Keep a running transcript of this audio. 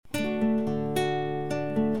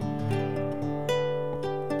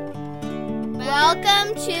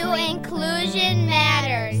Welcome to Inclusion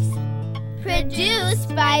Matters,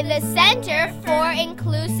 produced by the Center for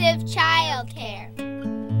Inclusive Childcare,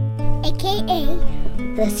 aka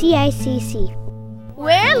the CICC.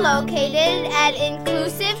 We're located at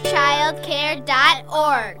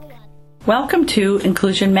inclusivechildcare.org. Welcome to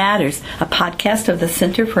Inclusion Matters, a podcast of the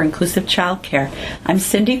Center for Inclusive Childcare. I'm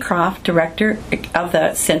Cindy Croft, Director of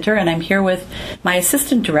the Center, and I'm here with my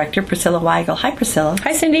Assistant Director, Priscilla Weigel. Hi, Priscilla.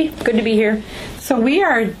 Hi, Cindy. Good to be here. So we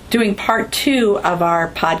are doing part 2 of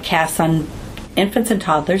our podcast on infants and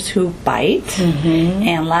toddlers who bite. Mm-hmm.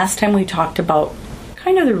 And last time we talked about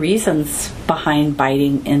kind of the reasons behind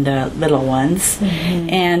biting in the little ones. Mm-hmm.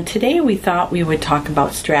 And today we thought we would talk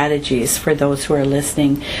about strategies for those who are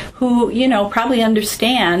listening who, probably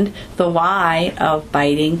understand the why of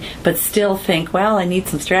biting, but still think, well, I need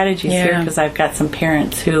some strategies here because I've got some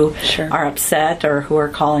parents who are upset or who are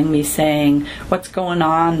calling me saying, what's going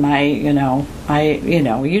on? You know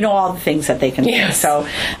all the things that they can do. So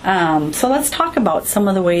let's talk about some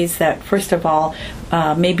of the ways that, first of all,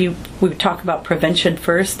 maybe we talk about prevention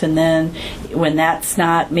first, and then when that's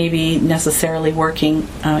not maybe necessarily working,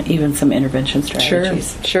 even some intervention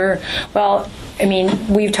strategies. Sure. Well,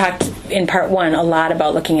 we've talked in part 1 a lot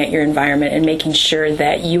about looking at your environment and making sure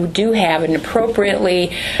that you do have an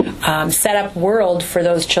appropriately set up world for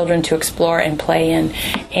those children to explore and play in.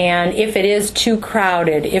 And if it is too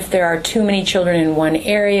crowded, if there are too many children in one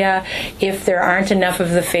area, if there aren't enough of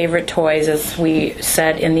the favorite toys, as we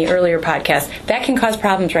said in the earlier podcast, that can cause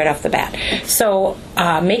problems right off the bat. So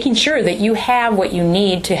making sure that you have what you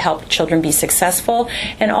need to help children be successful,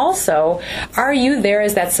 and also, are you there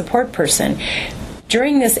as that support person?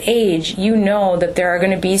 During this age, you know that there are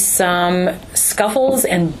going to be some scuffles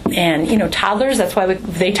and toddlers, that's why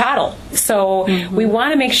they toddle. So we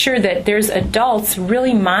want to make sure that there's adults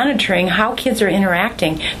really monitoring how kids are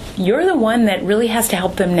interacting. You're the one that really has to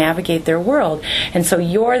help them navigate their world. And so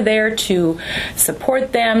you're there to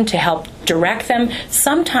support them, to help direct them.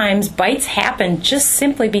 Sometimes bites happen just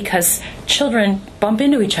simply because children bump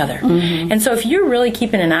into each other. Mm-hmm. And so if you're really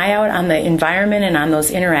keeping an eye out on the environment and on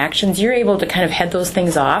those interactions, you're able to kind of head those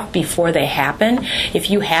things off before they happen.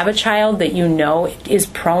 If you have a child that you know is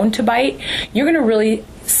prone to bite, you're going to really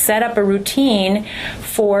set up a routine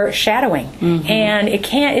for shadowing. Mm-hmm. And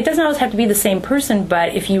it doesn't always have to be the same person,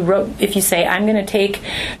 but if you say, I'm going to take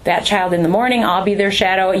that child in the morning, I'll be their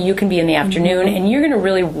shadow, you can be in the afternoon, and you're going to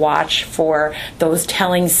really watch for those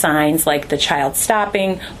telling signs like the child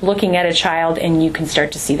stopping, looking at a child, and you can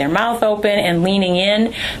start to see their mouth open and leaning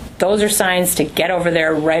in. Those are signs to get over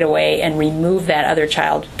there right away and remove that other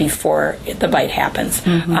child before the bite happens.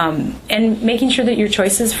 Mm-hmm. And making sure that your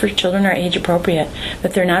choices for children are age appropriate,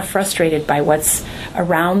 that they're not frustrated by what's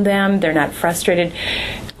around them. They're not frustrated.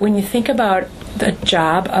 When you think about the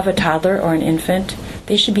job of a toddler or an infant,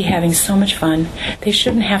 they should be having so much fun. They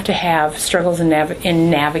shouldn't have to have struggles in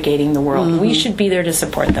navigating the world. Mm-hmm. We should be there to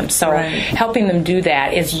support them. So helping them do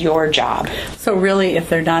that is your job. So really, if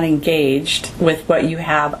they're not engaged with what you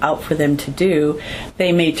have out for them to do,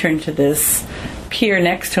 they may turn to this peer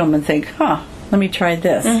next to them and think, let me try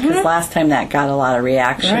this, because last time that got a lot of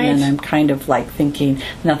reaction, and I'm kind of like thinking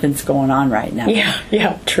nothing's going on right now.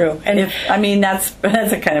 Yeah, true. And that's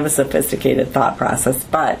a kind of a sophisticated thought process,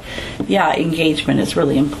 but engagement is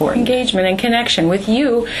really important. Engagement and connection with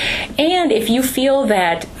you, and if you feel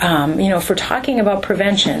that, if we're talking about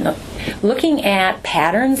prevention, looking at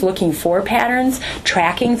patterns, looking for patterns,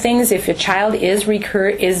 tracking things. If a child is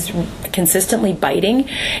consistently biting,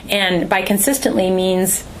 and by consistently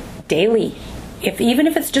means daily. Even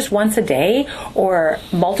if it's just once a day or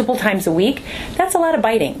multiple times a week, that's a lot of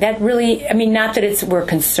biting. That really, not that we're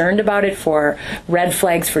concerned about it for red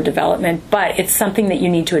flags for development, but it's something that you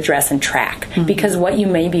need to address and track. Mm-hmm. Because what you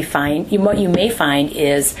may find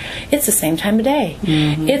is it's the same time of day.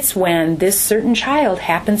 Mm-hmm. It's when this certain child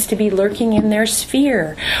happens to be lurking in their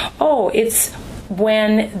sphere. It's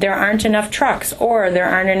when there aren't enough trucks, or there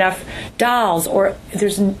aren't enough dolls, or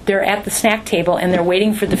they're at the snack table and they're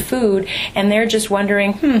waiting for the food, and they're just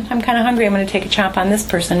wondering, I'm kind of hungry, I'm going to take a chomp on this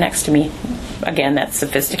person next to me. Again, that's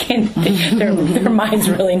sophisticated. their mind's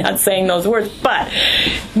really not saying those words, but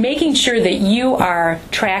making sure that you are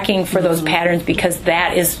tracking for those patterns, because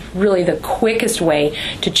that is really the quickest way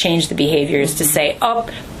to change the behavior, is to say,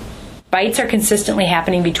 bites are consistently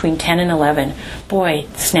happening between 10 and 11. Boy,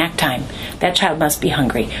 snack time. That child must be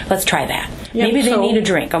hungry. Let's try that. Yep, maybe they need a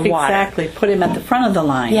drink of water. Exactly. Put him at the front of the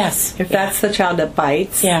line. Yes. If that's the child that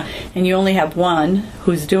bites, and you only have one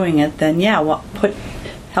who's doing it, then put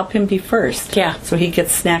help him be first. Yeah. So he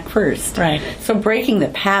gets snack first. Right. So breaking the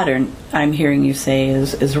pattern, I'm hearing you say,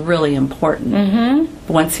 is really important.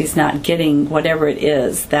 Mm-hmm. Once he's not getting whatever it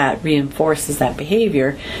is that reinforces that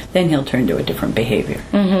behavior, then he'll turn to a different behavior.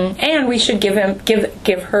 Mm-hmm. And we should give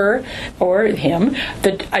her or him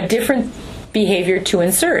a different behavior to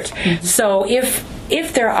insert. Mm-hmm. So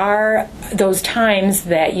if there are those times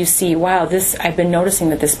that you see, wow, I've been noticing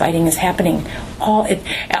that this biting is happening.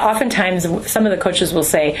 Oftentimes, some of the coaches will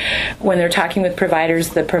say, when they're talking with providers,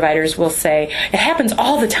 the providers will say, it happens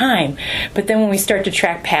all the time. But then when we start to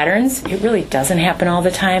track patterns, it really doesn't happen all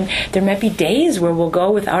the time. There might be days where we'll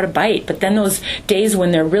go without a bite, but then those days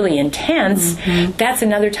when they're really intense, that's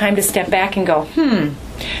another time to step back and go,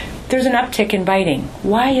 there's an uptick in biting.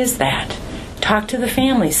 Why is that? Talk to the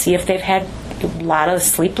family, see if they've had a lot of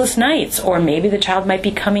sleepless nights, or maybe the child might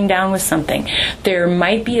be coming down with something. There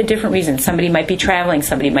might be a different reason. Somebody might be traveling,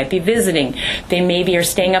 somebody might be visiting. They maybe are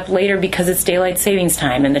staying up later because it's daylight savings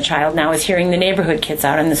time and the child now is hearing the neighborhood kids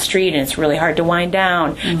out on the street and it's really hard to wind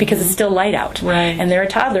down because it's still light out. Right. And they're a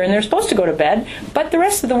toddler and they're supposed to go to bed, but the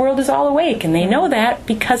rest of the world is all awake, and they know that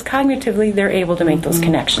because cognitively they're able to make those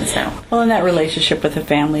connections now. Well, and that relationship with the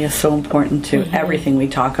family is so important to everything we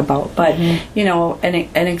talk about. But, you know, an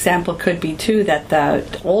example could be, too, that the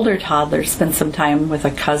older toddler spent some time with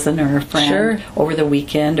a cousin or a friend over the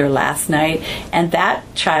weekend or last night, and that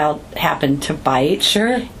child happened to bite.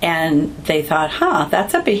 Sure. And they thought,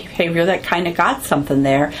 that's a behavior that kind of got something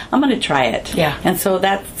there. I'm going to try it. Yeah. And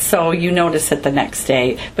so you notice it the next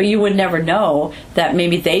day. But you would never know that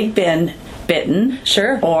maybe they've been bitten.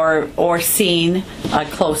 Sure. Or seen a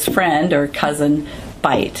close friend or cousin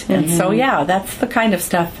bite. And so, that's the kind of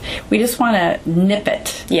stuff we just want to nip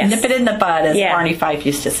it. Yes. Nip it in the bud, as Barney Fife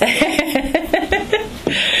used to say.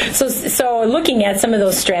 So looking at some of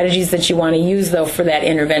those strategies that you want to use, though, for that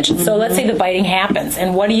intervention. So let's say the biting happens,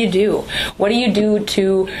 and what do you do? What do you do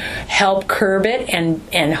to help curb it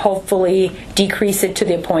and hopefully decrease it to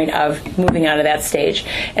the point of moving out of that stage?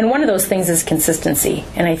 And one of those things is consistency.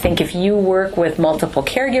 And I think if you work with multiple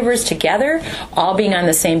caregivers together, all being on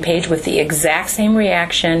the same page with the exact same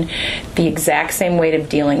reaction, the exact same way of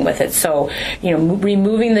dealing with it. So,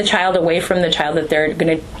 removing the child away from the child that they're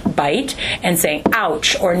going to bite and saying,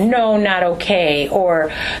 ouch, or no, not okay,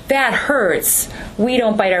 or that hurts, we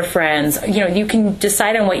don't bite our friends. You can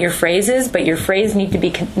decide on what your phrase is, but your phrase needs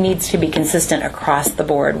to be consistent across the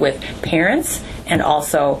board with parents and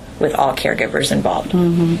also with all caregivers involved.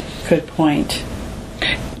 Good point.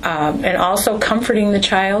 And also comforting the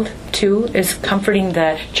child, too, is comforting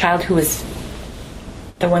the child who is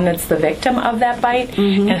the one that's the victim of that bite,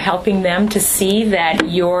 and helping them to see that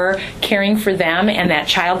you're caring for them, and that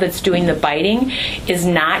child that's doing the biting is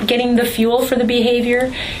not getting the fuel for the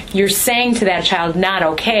behavior. You're saying to that child, not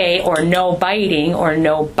okay, or no biting, or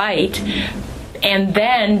no bite, and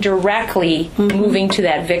then directly moving to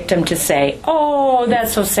that victim to say, oh,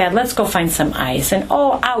 that's so sad, let's go find some ice, and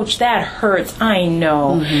oh, ouch, that hurts, I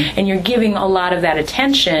know. And you're giving a lot of that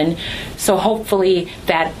attention, so hopefully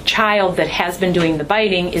that child that has been doing the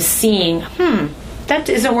biting is seeing, that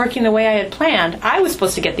isn't working the way I had planned. I was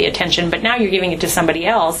supposed to get the attention, but now you're giving it to somebody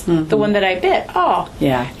else, the one that I bit. Oh.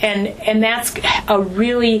 Yeah. And that's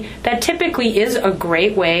that typically is a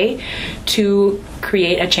great way to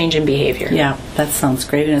create a change in behavior. Yeah, that sounds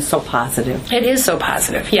great, and it's so positive. It is so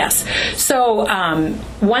positive, yes. So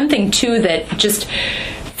one thing, too, that just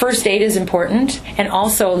first aid is important, and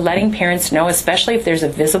also letting parents know, especially if there's a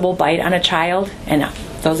visible bite on a child, and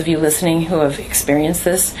those of you listening who have experienced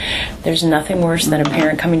this, there's nothing worse than a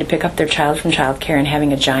parent coming to pick up their child from childcare and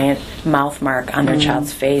having a giant mouth mark on their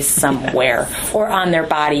child's face somewhere or on their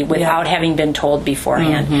body without having been told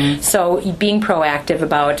beforehand. So being proactive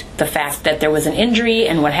about the fact that there was an injury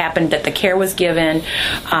and what happened, that the care was given,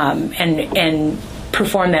 and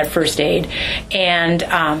perform that first aid. And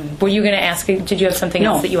were you going to ask, did you have something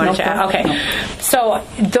else that you wanted to add? Okay. No. So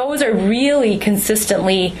those are really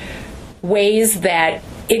consistently ways that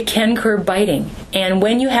it can curb biting. And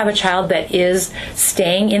when you have a child that is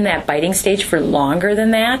staying in that biting stage for longer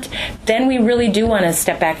than that, then we really do want to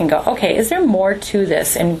step back and go, okay, is there more to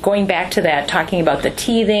this? And going back to that, talking about the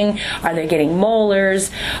teething, are they getting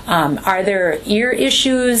molars? Are there ear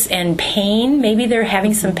issues and pain? Maybe they're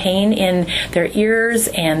having some pain in their ears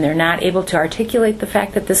and they're not able to articulate the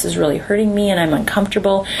fact that this is really hurting me and I'm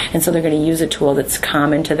uncomfortable. And so they're going to use a tool that's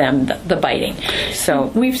common to them, the biting. So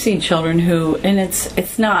we've seen children who, and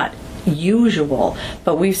it's not usual,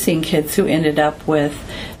 but we've seen kids who ended up with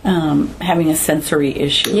having a sensory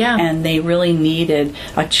issue, and they really needed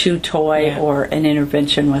a chew toy or an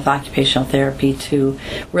intervention with occupational therapy to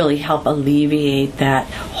really help alleviate that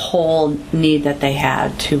whole need that they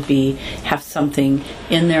had to have something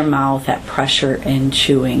in their mouth, that pressure in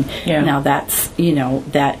chewing. Now that's,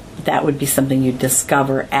 that would be something you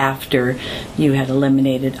discover after you had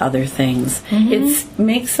eliminated other things. It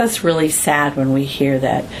makes us really sad when we hear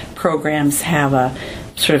that programs have a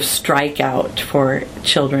sort of strikeout for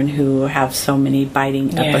children who have so many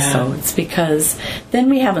biting episodes, because then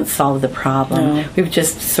we haven't solved the problem. We've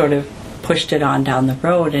just sort of pushed it on down the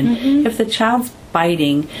road. And if the child's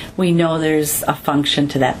biting, we know there's a function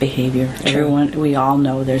to that behavior. We all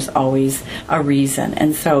know there's always a reason.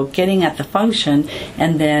 And so getting at the function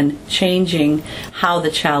and then changing how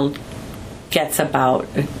the child gets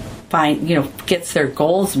gets their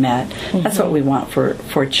goals met. That's what we want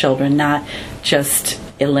for children, not just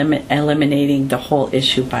eliminating the whole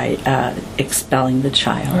issue by expelling the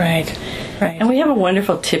child. Right. And we have a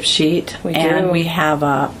wonderful tip sheet, and we have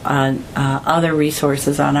other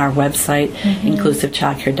resources on our website,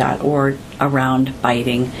 inclusivechildcare.org, around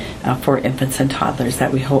biting for infants and toddlers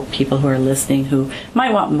that we hope people who are listening who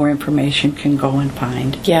might want more information can go and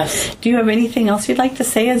find. Yes. Do you have anything else you'd like to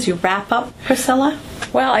say as you wrap up, Priscilla?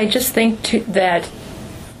 Well, I just think that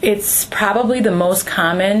it's probably the most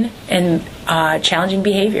common and challenging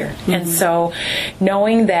behavior. And so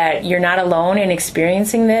knowing that you're not alone in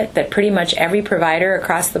experiencing that pretty much every provider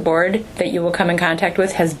across the board that you will come in contact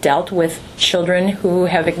with has dealt with children who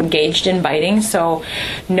have engaged in biting. So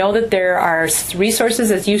know that there are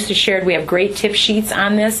resources, as you shared. We have great tip sheets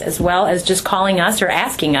on this, as well as just calling us or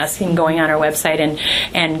asking us and going on our website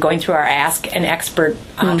and going through our Ask an Expert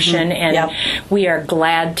option. And we are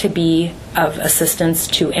glad to be of assistance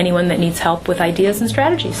to anyone that needs help with ideas and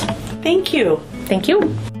strategies. Thank you. Thank you.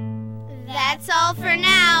 That's all for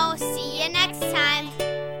now. See you next time.